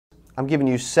I'm giving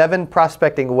you 7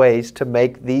 prospecting ways to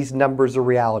make these numbers a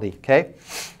reality, okay?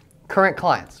 Current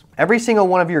clients. Every single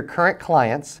one of your current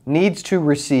clients needs to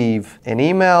receive an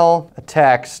email, a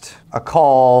text, a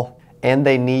call, and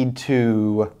they need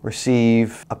to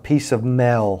receive a piece of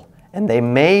mail. And they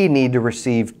may need to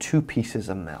receive 2 pieces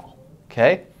of mail,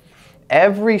 okay?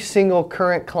 Every single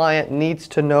current client needs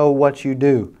to know what you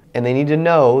do, and they need to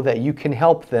know that you can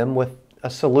help them with a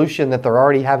solution that they're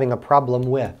already having a problem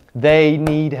with. They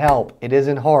need help. It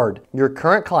isn't hard. Your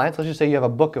current clients, let's just say you have a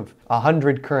book of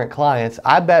 100 current clients,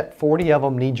 I bet 40 of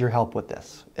them need your help with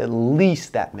this, at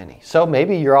least that many. So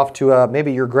maybe you're off to,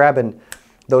 maybe you're grabbing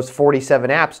those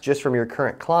 47 apps just from your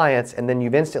current clients, and then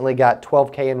you've instantly got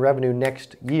 12K in revenue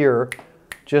next year,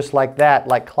 just like that,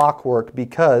 like clockwork,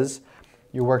 because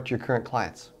you worked your current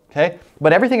clients, okay?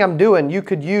 But everything I'm doing, you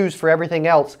could use for everything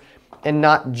else and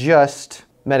not just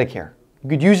Medicare. You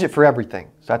could use it for everything.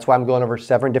 So that's why I'm going over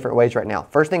 7 different ways right now.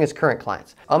 First thing is current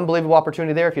clients. Unbelievable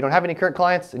opportunity there. If you don't have any current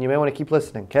clients, then you may want to keep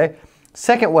listening, okay?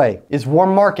 Second way is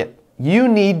warm market. You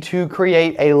need to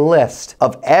create a list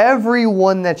of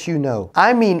everyone that you know.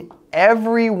 I mean,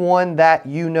 everyone that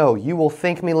you know. You will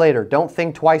thank me later. Don't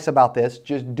think twice about this.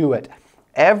 Just do it.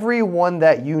 Everyone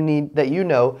that you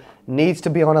know needs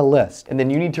to be on a list. And then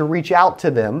you need to reach out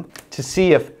to them to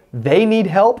see if they need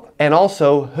help and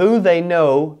also who they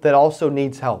know that also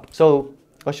needs help. So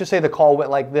let's just say the call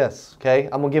went like this, okay?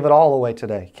 I'm gonna give it all away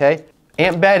today, okay?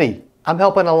 Aunt Betty, I'm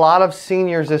helping a lot of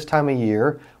seniors this time of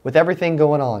year with everything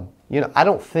going on. You know, I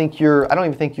don't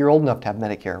even think you're old enough to have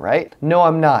Medicare, right? No,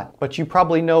 I'm not. But you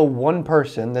probably know one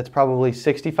person that's probably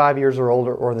 65 years or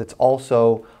older or that's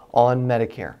also on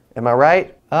Medicare. Am I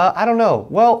right? I don't know.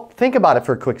 Well, think about it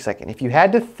for a quick second. If you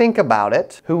had to think about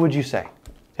it, who would you say?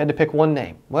 Had to pick one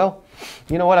name. Well,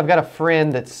 you know what? I've got a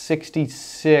friend that's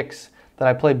 66 that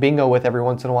I play bingo with every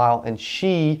once in a while, and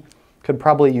she could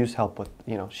probably use help with,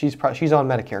 you know, she's on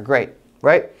Medicare. Great,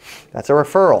 right? That's a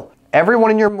referral.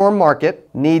 Everyone in your warm market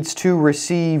needs to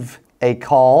receive a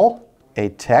call, a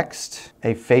text,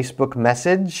 a Facebook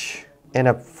message, and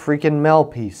a freaking mail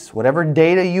piece. Whatever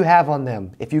data you have on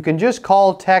them. If you can just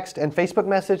call, text, and Facebook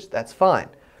message, that's fine.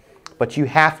 But you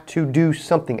have to do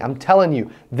something. I'm telling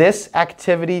you, this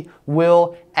activity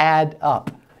will add up.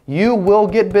 You will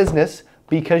get business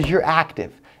because you're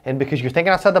active and because you're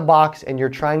thinking outside the box and you're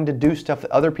trying to do stuff that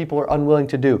other people are unwilling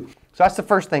to do. So that's the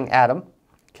first thing, Adam,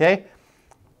 okay?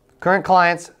 Current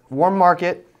clients, warm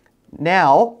market.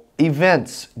 Now,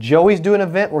 events. Joey's doing an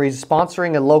event where he's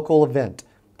sponsoring a local event,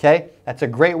 okay? That's a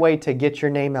great way to get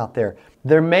your name out there.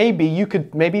 You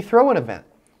could maybe throw an event.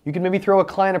 You can maybe throw a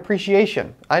client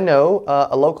appreciation. I know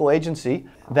a local agency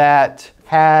that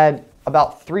had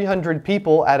about 300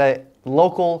 people at a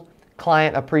local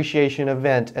client appreciation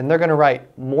event, and they're gonna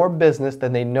write more business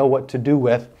than they know what to do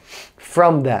with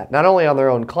from that. Not only on their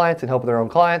own clients and helping their own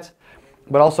clients,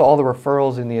 but also all the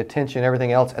referrals and the attention,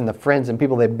 everything else, and the friends and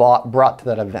people they brought to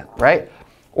that event, right?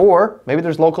 Or maybe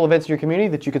there's local events in your community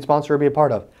that you could sponsor or be a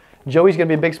part of. Joey's gonna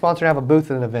be a big sponsor and have a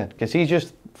booth at an event because he's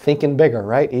just thinking bigger,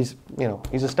 right? He's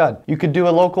a stud. You could do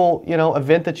a local,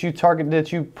 event that you target,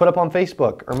 that you put up on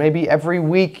Facebook, or maybe every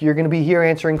week you're gonna be here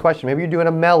answering questions. Maybe you're doing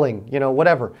a mailing,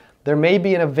 whatever. There may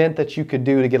be an event that you could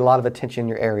do to get a lot of attention in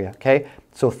your area, okay?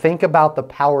 So think about the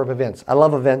power of events. I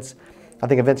love events. I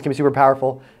think events can be super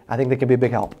powerful. I think they can be a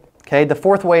big help, okay? The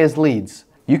fourth way is leads.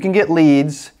 You can get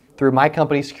leads through my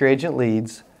company, Secure Agent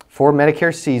Leads, for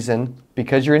Medicare season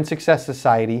because you're in Success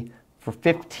Society for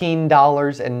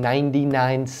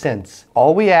 $15.99.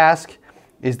 All we ask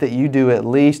is that you do at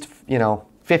least,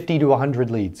 50 to 100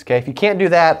 leads, okay? If you can't do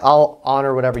that, I'll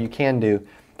honor whatever you can do.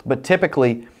 But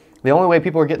typically, the only way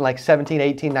people are getting like $17,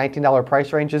 $18, $19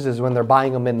 price ranges is when they're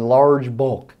buying them in large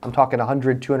bulk. I'm talking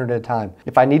 100, 200 at a time.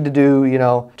 If I need to do,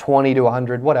 20 to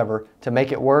 100, whatever, to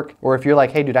make it work, or if you're like,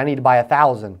 hey dude, I need to buy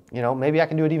 1,000, maybe I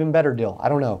can do an even better deal. I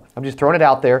don't know. I'm just throwing it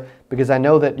out there because I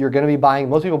know that you're gonna be buying,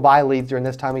 most people buy leads during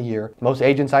this time of year. Most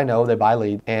agents I know, they buy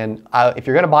leads. And if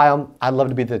you're gonna buy them, I'd love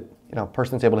to be the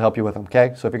person that's able to help you with them,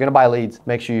 okay? So if you're gonna buy leads,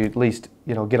 make sure you at least,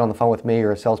 get on the phone with me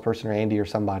or a salesperson or Andy or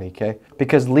somebody, okay?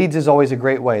 Because leads is always a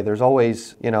great way. There's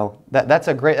always, that's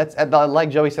like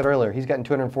Joey said earlier, he's gotten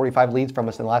 245 leads from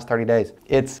us in the last 30 days.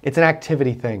 It's an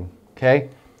activity thing, okay?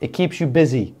 It keeps you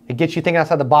busy. It gets you thinking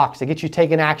outside the box. It gets you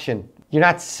taking action. You're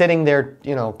not sitting there,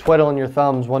 twiddling your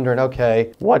thumbs wondering,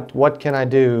 okay, what can I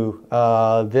do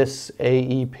this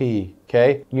AEP?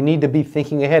 Okay? You need to be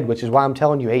thinking ahead, which is why I'm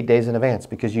telling you 8 days in advance,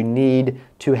 because you need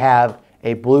to have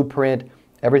a blueprint,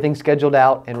 everything scheduled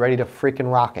out and ready to freaking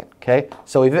rock it, okay?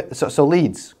 So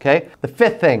leads, okay? The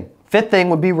fifth thing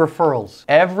would be referrals.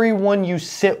 Everyone you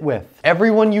sit with,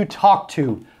 everyone you talk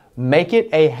to, Make it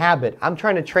a habit. I'm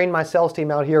trying to train my sales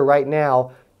team out here right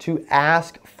now to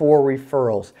ask for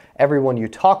referrals. Everyone you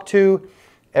talk to,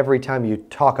 every time you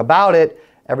talk about it,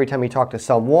 every time you talk to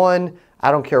someone,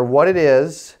 I don't care what it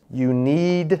is, you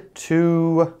need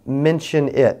to mention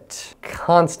it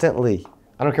constantly.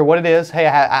 I don't care what it is.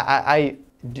 Hey,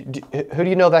 who do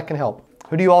you know that can help?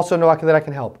 Who do you also know that I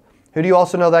can help? Who do you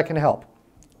also know that can help?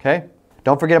 Okay?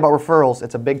 Don't forget about referrals.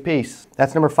 It's a big piece.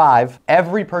 That's number 5.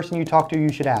 Every person you talk to,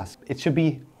 you should ask. It should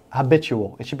be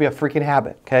habitual. It should be a freaking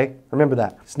habit, okay? Remember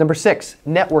that. It's number 6,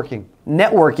 networking.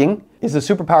 Networking is a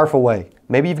super powerful way.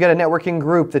 Maybe you've got a networking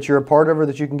group that you're a part of or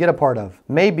that you can get a part of.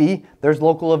 Maybe there's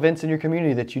local events in your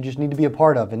community that you just need to be a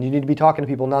part of and you need to be talking to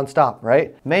people nonstop,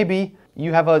 right? Maybe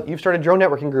you've started your own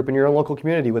networking group in your own local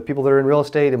community with people that are in real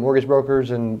estate and mortgage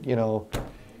brokers and,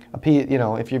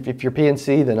 if you're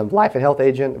PNC, then a life and health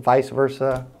agent, vice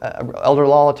versa, elder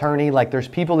law attorney. Like there's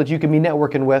people that you can be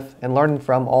networking with and learning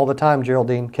from all the time,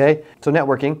 Geraldine, okay? So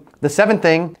networking. The 7th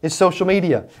thing is social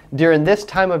media. During this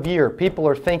time of year, people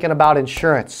are thinking about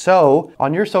insurance. So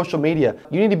on your social media,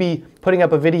 you need to be putting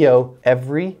up a video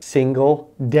every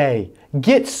single day.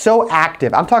 Get so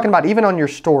active. I'm talking about even on your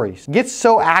stories. Get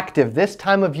so active this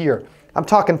time of year. I'm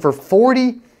talking for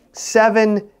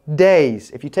 47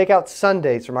 days. If you take out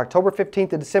Sundays from October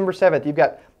 15th to December 7th, you've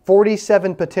got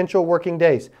 47 potential working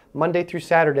days, Monday through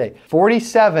Saturday.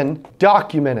 47,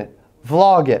 document it,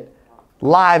 vlog it,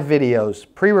 live videos,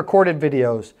 pre-recorded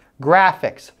videos,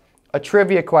 graphics, a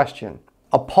trivia question,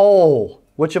 a poll.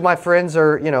 Which of my friends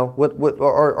are,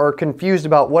 are confused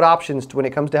about what options when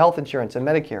it comes to health insurance and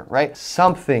Medicare, right?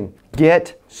 Something.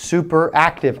 Get super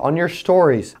active on your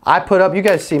stories. I put up, you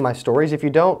guys see my stories. If you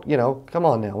don't, come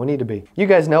on now, we need to be. You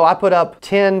guys know I put up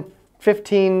 10,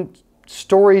 15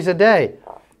 stories a day,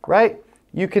 right?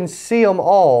 You can see them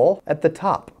all at the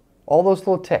top, all those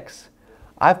little ticks.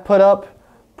 I've put up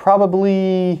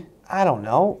probably, I don't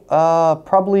know,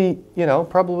 probably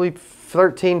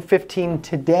 13, 15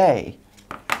 today.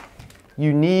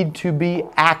 You need to be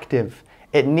active.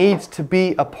 It needs to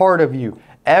be a part of you.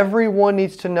 Everyone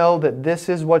needs to know that this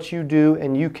is what you do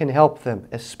and you can help them,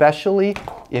 especially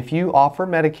if you offer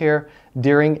Medicare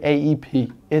during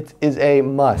AEP. It is a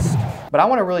must. But I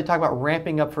want to really talk about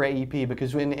ramping up for AEP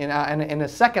because in a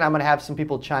second I'm going to have some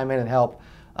people chime in and help.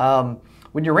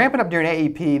 When you're ramping up during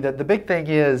AEP, the big thing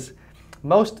is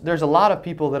there's a lot of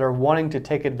people that are wanting to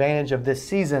take advantage of this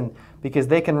season because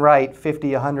they can write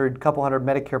 50, 100, couple hundred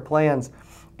Medicare plans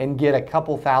and get a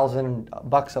couple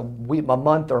 $1,000 a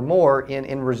month or more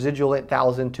in residual,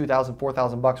 $1,000, $2,000,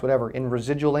 $4,000, whatever, in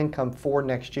residual income for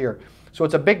next year. So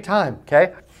it's a big time,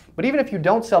 okay? But even if you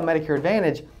don't sell Medicare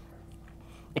Advantage,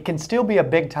 it can still be a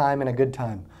big time and a good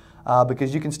time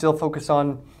because you can still focus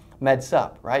on Med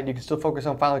Sup, right? You can still focus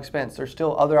on final expense. There's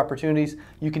still other opportunities.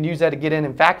 You can use that to get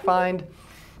in Fact Find.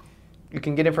 You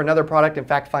can get in for another product and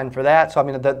Fact Find for that. So I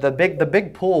mean, the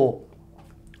big pull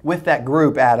with that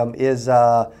group, Adam, is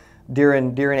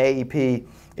during AEP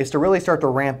is to really start to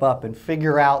ramp up and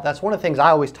figure out. That's one of the things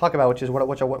I always talk about, which is what I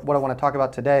want to talk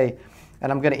about today.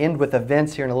 And I'm going to end with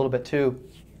events here in a little bit too.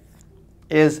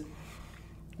 Is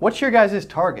what's your guys'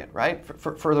 target, right?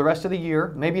 For the rest of the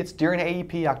year? Maybe it's during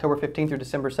AEP, October 15th through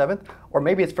December 7th, or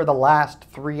maybe it's for the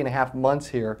last 3.5 months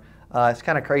here. It's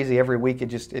kind of crazy every week.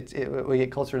 We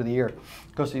get closer to the year,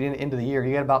 closer to the end of the year.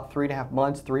 You got about 3.5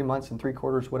 months, 3 months and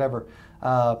 3/4, whatever.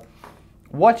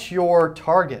 What's your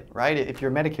target, right? If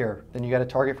you're Medicare, then you got a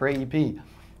target for AEP.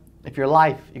 If you're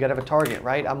life, you got to have a target,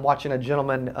 right? I'm watching a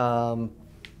gentleman,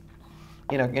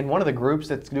 in one of the groups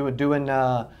that's doing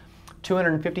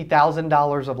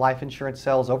 $250,000 of life insurance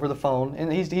sales over the phone,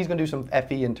 and he's going to do some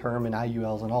FE and term and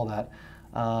IULs and all that.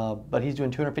 But he's doing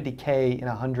 $250K in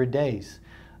 100 days.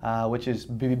 Which is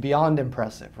beyond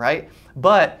impressive, right?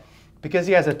 But because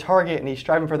he has a target and he's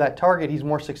striving for that target, he's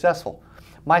more successful.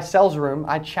 My sales room,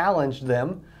 I challenged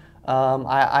them.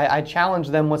 I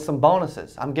challenged them with some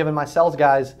bonuses. I'm giving my sales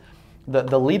guys,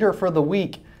 the leader for the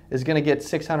week is going to get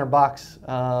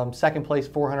 $600, second place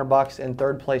 $400, and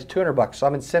third place $200. So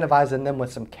I'm incentivizing them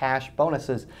with some cash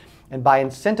bonuses. And by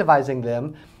incentivizing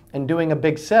them and doing a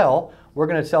big sell, we're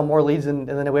going to sell more leads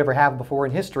than we ever have before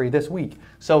in history this week.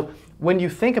 So when you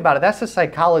think about it, that's the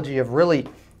psychology of really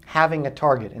having a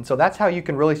target. And so that's how you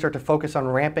can really start to focus on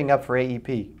ramping up for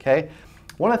AEP, okay?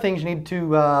 One of the things you need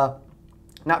to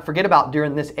not forget about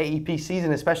during this AEP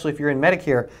season, especially if you're in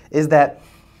Medicare, is that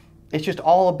it's just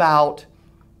all about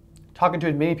talking to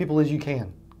as many people as you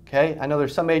can, okay? I know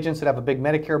there's some agents that have a big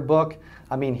Medicare book.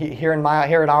 I mean, here in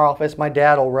our office, my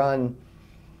dad will run,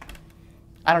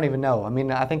 I don't even know. I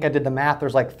mean, I think I did the math.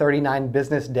 There's like 39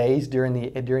 business days during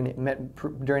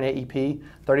AEP,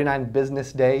 39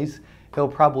 business days. He'll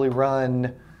probably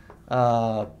run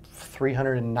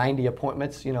 390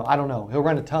 appointments. You know, I don't know. He'll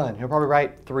run a ton. He'll probably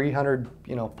write 300,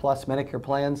 plus Medicare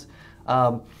plans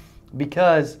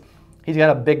because he's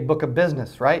got a big book of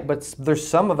business, right? But there's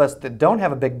some of us that don't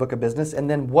have a big book of business. And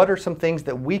then what are some things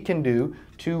that we can do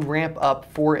to ramp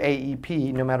up for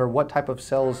AEP, no matter what type of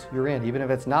sales you're in, even if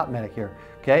it's not Medicare,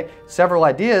 okay? Several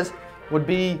ideas would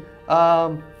be,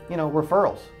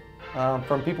 referrals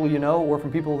from people you know or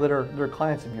from people that are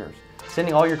clients of yours.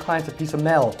 Sending all your clients a piece of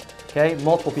mail, okay?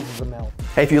 Multiple pieces of mail.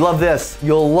 Hey, if you love this,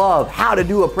 you'll love how to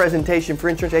do a presentation for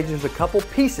insurance agents. There's a couple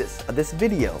pieces of this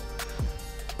video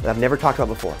that I've never talked about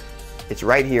before. It's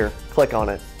right here. Click on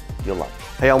it. You'll love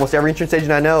it. Hey, almost every insurance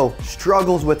agent I know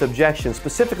struggles with objections,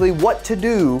 specifically what to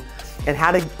do and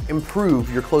how to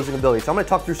improve your closing ability. So I'm going to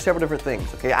talk through several different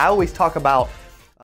things, okay? I always talk about